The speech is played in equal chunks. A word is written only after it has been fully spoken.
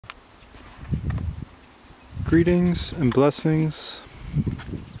Greetings and blessings.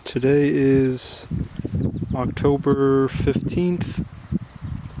 Today is October 15th.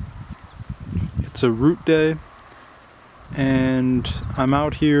 It's a root day, and I'm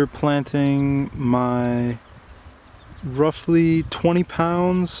out here planting my roughly 20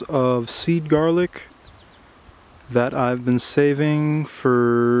 pounds of seed garlic that I've been saving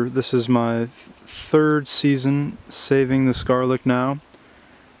for, this is my third season saving this garlic now.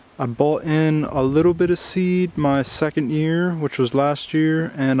 I bought in a little bit of seed my second year, which was last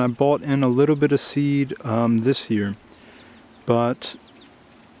year, and I bought in a little bit of seed this year. But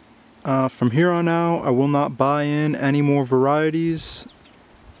from here on out, I will not buy in any more varieties,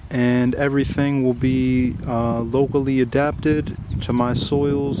 and everything will be locally adapted to my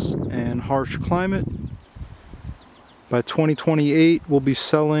soils and harsh climate. By 2028, we'll be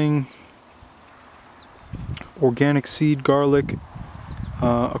selling organic seed garlic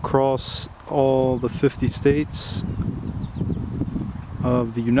across all the 50 states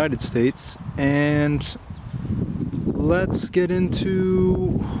of the United States. And let's get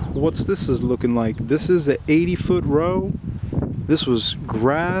into what this is looking like. This is an 80-foot row. This was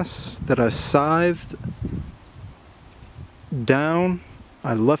grass that I scythed down.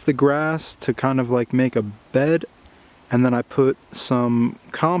 I left the grass to kind of like make a bed, and then I put some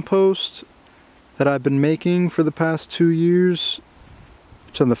compost that I've been making for the past 2 years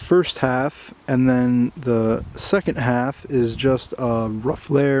to the first half, and then the second half is just a rough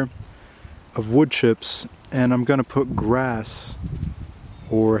layer of wood chips, and I'm gonna put grass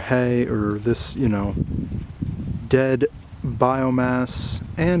or hay or this, dead biomass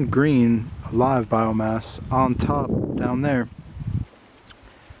and green live biomass on top down there.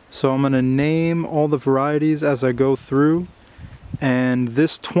 So I'm gonna name all the varieties as I go through, and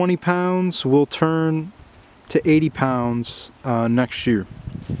this 20 pounds will turn to 80 pounds next year.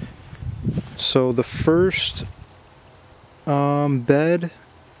 So the first bed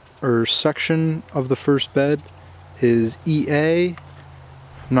or section of the first bed is EA.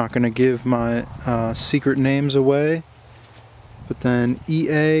 I'm not going to give my secret names away, but then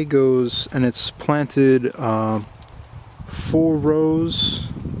EA goes, and it's planted 4 rows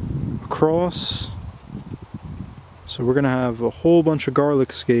across. So we're going to have a whole bunch of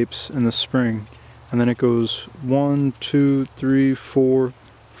garlic scapes in the spring. And then it goes 1, 2, 3, 4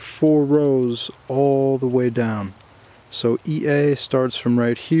 rows all the way down. So EA starts from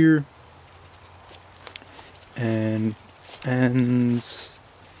right here and ends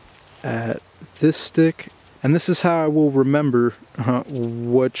at this stick. And this is how I will remember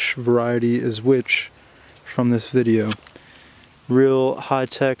which variety is which from this video. Real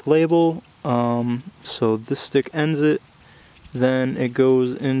high-tech label. So this stick ends it. Then it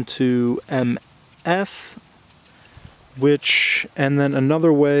goes into MF, which, and then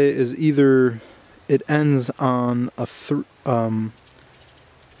another way is either it ends on an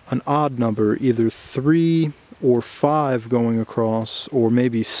odd number, either 3 or 5 going across, or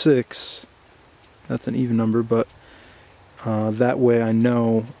maybe 6. That's an even number, but that way I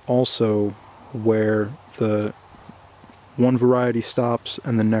know also where the one variety stops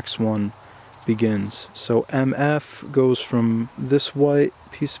and the next one begins. So MF goes from this white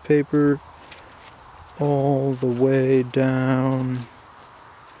piece of paper all the way down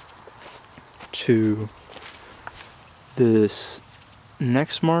to this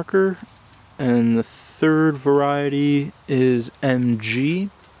next marker, and the third variety is MG.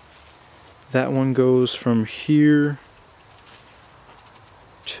 That one goes from here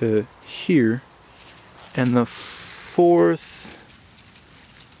to here, and the fourth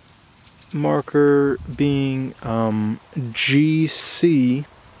marker being GC,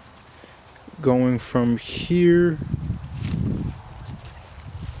 going from here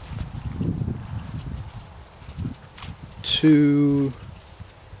to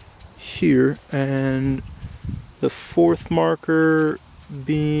here, and the fourth marker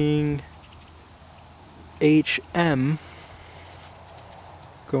being HM,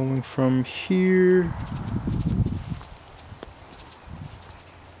 going from here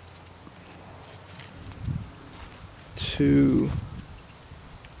to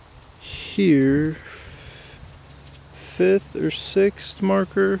here. Fifth or sixth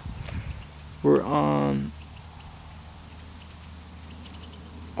marker, we're on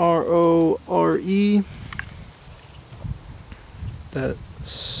RORE. That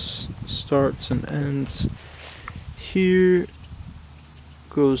starts and ends here,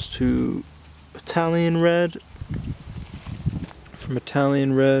 goes to Italian red. From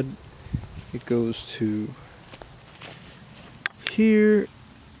Italian red, it goes to here.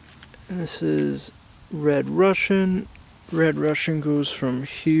 And this is Red Russian. Red Russian goes from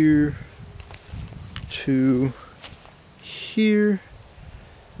here to here,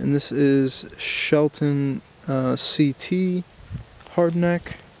 and this is Shelton CT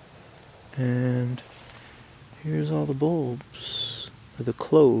hardneck, and here's all the bulbs, or the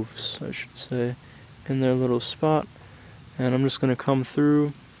cloves I should say, in their little spot. And I'm just going to come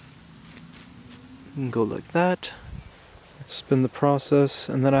through and go like that. Let's spin the process,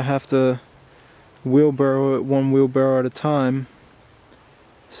 and then I have to wheelbarrow it one wheelbarrow at a time.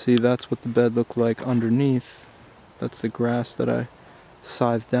 See, that's what the bed looked like underneath. That's the grass that I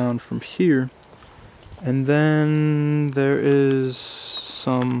scythed down from here. And then there is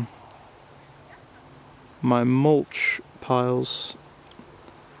my mulch piles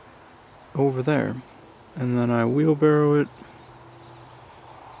over there. And then I wheelbarrow it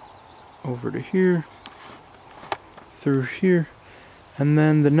over to here, through here. And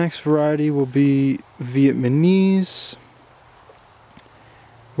then the next variety will be Vietnamese.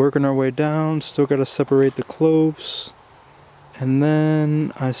 Working our way down, still got to separate the cloves. And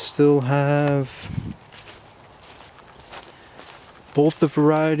then I still have both the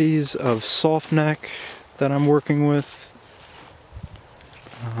varieties of soft neck that I'm working with.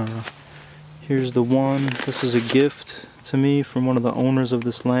 Here's the one. This is a gift to me from one of the owners of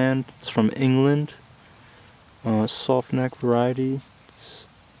this land. It's from England. Soft neck variety. It's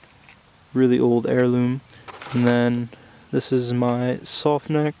really old heirloom. And then this is my soft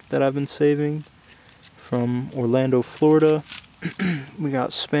neck that I've been saving from Orlando, Florida. We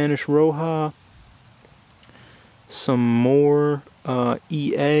got Spanish Roja, some more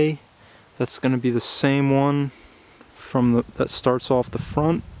EA. That's going to be the same one from that starts off the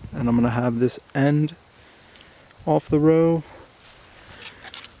front, and I'm going to have this end off the row.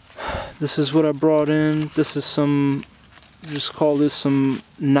 This is what I brought in. This is some, just call this some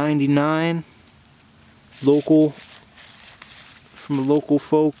 99 local, from a local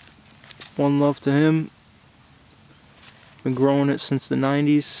folk. One love to him. Been growing it since the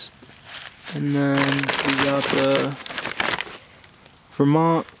 90s. And then we got the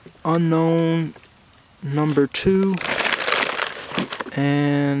Vermont Unknown #2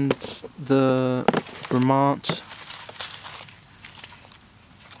 and the Vermont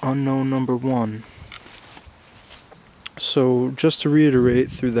Unknown #1. So just to reiterate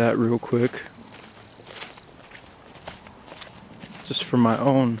through that real quick, just for my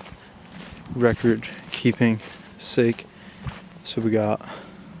own record keeping sake. So we got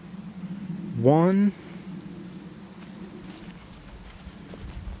 1,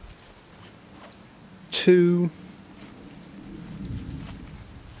 2,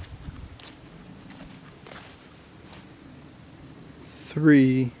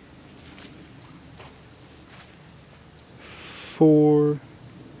 3, 4,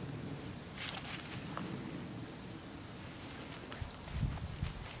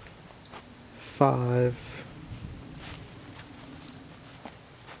 5,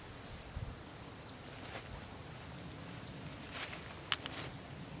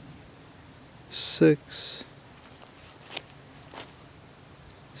 6,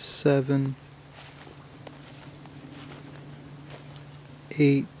 7,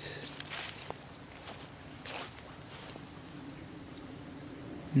 8,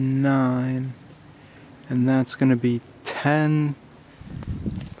 9, and that's going to be 10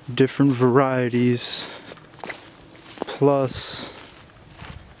 different varieties plus,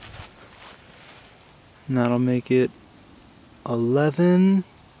 and that'll make it 11,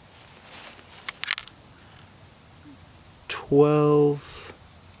 12,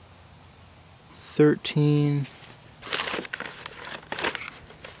 13,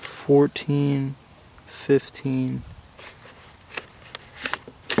 14, 15,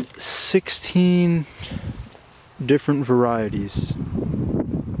 16 different varieties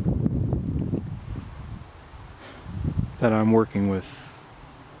that I'm working with.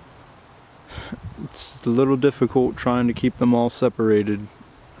 It's a little difficult trying to keep them all separated,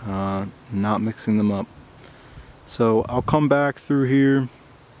 not mixing them up. So I'll come back through here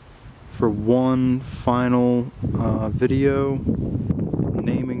for one final video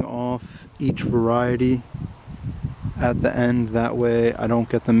naming off each variety at the end, that way I don't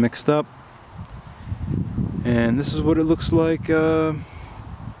get them mixed up. And this is what it looks like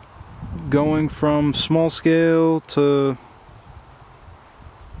going from small scale to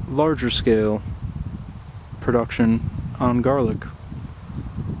larger scale production on garlic.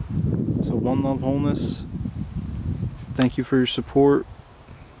 So one love wholeness. Thank you for your support.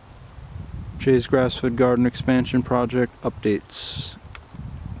 Jay's Grass-Fed Garden Expansion Project updates.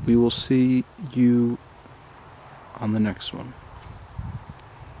 We will see you on the next one.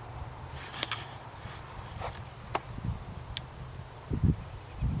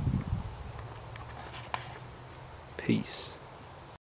 Peace.